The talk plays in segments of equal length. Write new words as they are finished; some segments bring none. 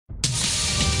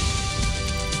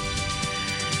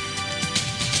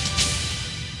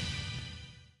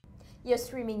You're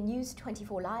streaming News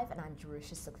 24 Live, and I'm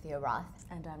Jerusha Sukthio-Rath.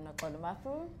 And I'm Nakolo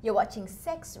Mafu. You're watching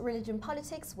Sex, Religion,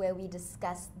 Politics, where we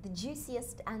discuss the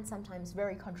juiciest and sometimes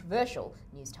very controversial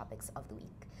news topics of the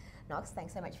week. Knox,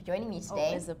 thanks so much for joining me today.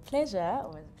 Always a pleasure,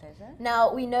 always a pleasure.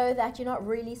 Now, we know that you're not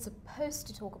really supposed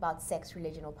to talk about sex,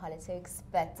 religion, or politics,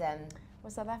 but we're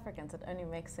South Africans, it only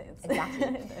makes sense. Exactly.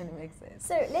 It only makes sense.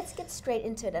 So let's get straight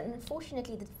into it. And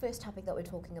unfortunately, the first topic that we're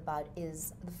talking about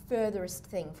is the furthest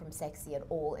thing from sexy at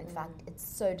all. In fact, it's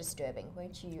so disturbing.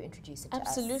 Won't you introduce it to us?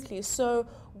 Absolutely. So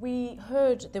we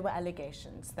heard there were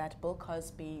allegations that Bill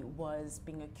Cosby was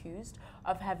being accused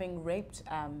of having raped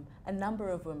a number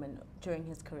of women during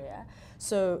his career.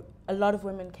 So a lot of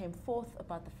women came forth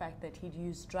about the fact that he'd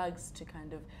used drugs to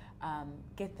kind of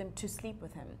get them to sleep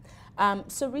with him.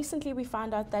 So recently we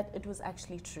found out that it was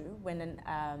actually true when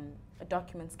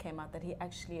documents came out that he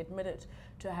actually admitted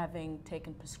to having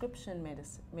taken prescription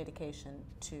medication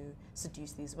to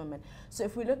seduce these women. So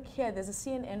if we look here, there's a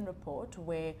CNN report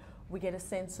where we get a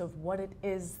sense of what it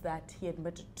is that he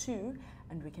admitted to,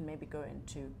 and we can maybe go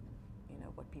into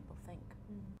what people think.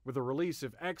 With the release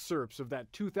of excerpts of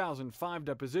that 2005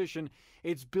 deposition,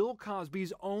 it's Bill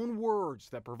Cosby's own words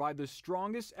that provide the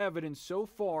strongest evidence so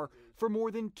far for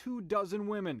more than 24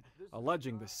 women,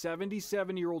 alleging the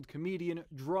 77-year-old comedian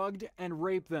drugged and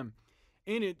raped them.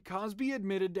 In it, Cosby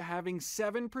admitted to having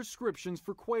 7 prescriptions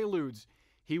for Quaaludes.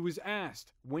 He was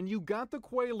asked, when you got the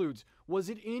Quaaludes, was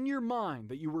it in your mind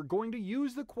that you were going to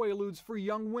use the Quaaludes for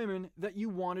young women that you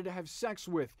wanted to have sex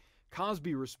with?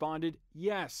 Cosby responded,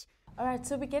 yes. All right,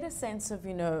 so we get a sense of,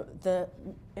 the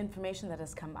information that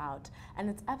has come out, and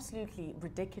it's absolutely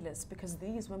ridiculous because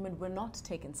these women were not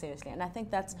taken seriously. And I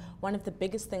think that's one of the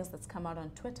biggest things that's come out on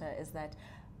Twitter is that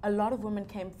a lot of women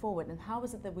came forward, and how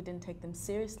is it that we didn't take them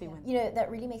seriously? When that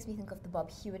really makes me think of the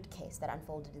Bob Hewitt case that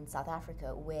unfolded in South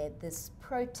Africa, where this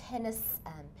pro-tennis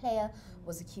player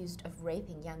was accused of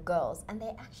raping young girls, and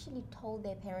they actually told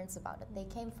their parents about it. They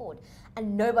came forward,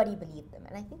 and nobody believed them.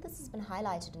 And I think this has been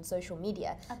highlighted in social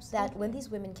media, that when these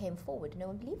women came forward, no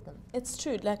one believed them. It's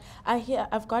true. Like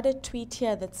I've got a tweet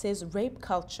here that says rape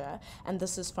culture, and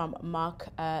this is from Mark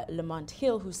Lamont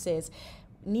Hill, who says,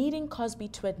 needing Cosby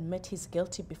to admit he's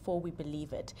guilty before we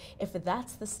believe it. If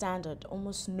that's the standard,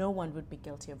 almost no one would be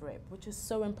guilty of rape, which is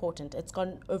so important. It's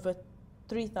gone over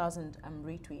 3,000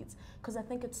 retweets because I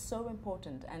think it's so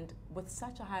important, and with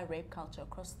such a high rape culture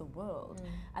across the world,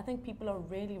 I think people are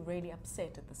really, really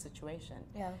upset at the situation.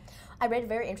 Yeah. I read a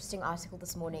very interesting article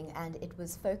this morning, and it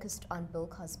was focused on Bill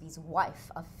Cosby's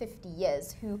wife of 50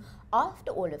 years, who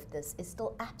after all of this is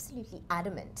still absolutely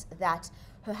adamant that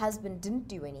her husband didn't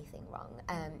do anything wrong.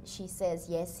 She says,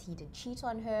 yes, he did cheat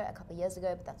on her a couple of years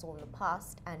ago, but that's all in the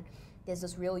past, and there's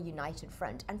this real united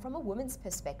front. And from a woman's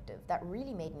perspective, that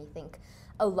really made me think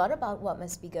a lot about what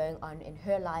must be going on in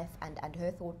her life and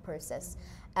her thought process.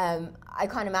 I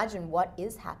can't imagine what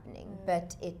is happening,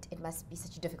 but it must be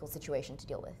such a difficult situation to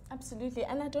deal with. Absolutely,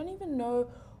 and I don't even know,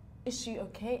 is she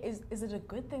okay? Is it a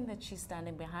good thing that she's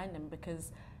standing behind him?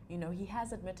 Because he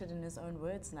has admitted in his own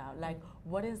words now, like,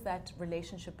 what is that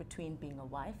relationship between being a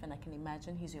wife, and I can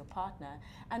imagine he's your partner,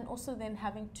 and also then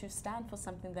having to stand for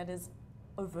something that is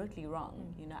overtly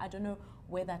wrong. I don't know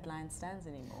where that line stands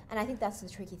anymore. And I think that's the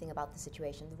tricky thing about the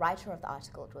situation. The writer of the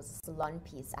article, it was a salon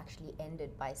piece, actually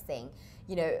ended by saying,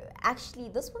 actually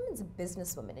this woman's a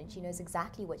businesswoman and she knows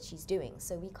exactly what she's doing.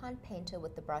 So we can't paint her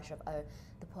with the brush of, oh,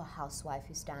 the poor housewife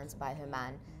who stands by her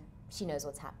man. She knows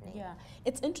what's happening. Yeah,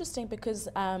 it's interesting because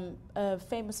a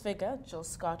famous figure, Jill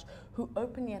Scott, who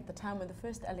openly at the time when the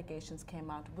first allegations came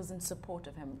out was in support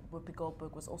of him. Whoopi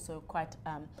Goldberg was also quite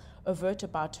overt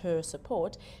about her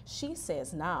support. She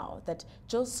says now that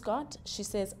Jill Scott, she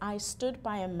says, I stood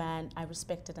by a man I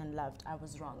respected and loved. I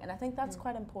was wrong. And I think that's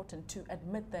quite important to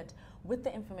admit that with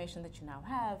the information that you now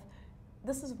have,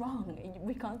 this is wrong.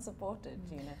 We can't support it,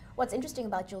 What's interesting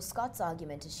about Jill Scott's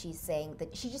argument is she's saying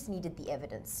that she just needed the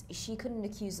evidence. She couldn't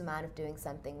accuse a man of doing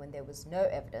something when there was no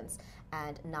evidence.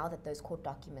 And now that those court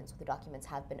documents, or the documents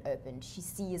have been opened, she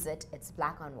sees it, it's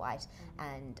black on white,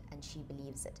 and she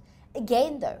believes it.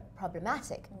 Again, though,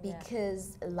 problematic,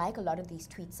 because like a lot of these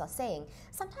tweets are saying,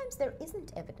 sometimes there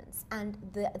isn't evidence, and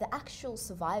the actual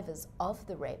survivors of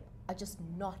the rape are just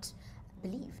not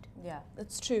believed. Yeah,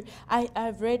 that's true.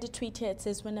 I've read a tweet here. It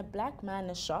says, when a black man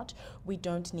is shot, we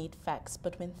don't need facts.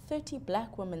 But when 30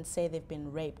 black women say they've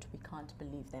been raped, we can't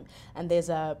believe them. And there's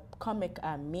a comic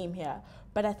meme here.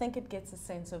 But I think it gets a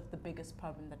sense of the biggest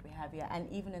problem that we have here. And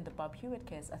even in the Bob Hewitt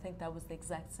case, I think that was the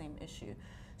exact same issue.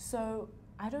 So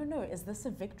I don't know. Is this a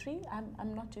victory?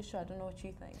 I'm not too sure. I don't know what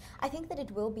you think. I think that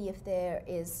it will be if there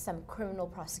is some criminal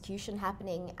prosecution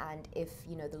happening and if,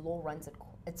 you know, the law runs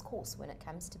its course when it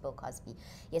comes to Bill Cosby.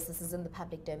 Yes, this is in the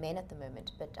public domain at the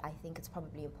moment, but I think it's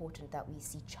probably important that we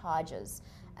see charges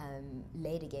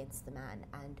laid against the man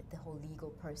and the whole legal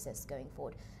process going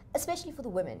forward, especially for the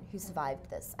women who survived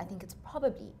this. I think it's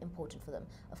probably important for them.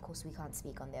 Of course, we can't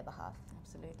speak on their behalf.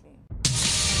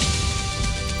 Absolutely.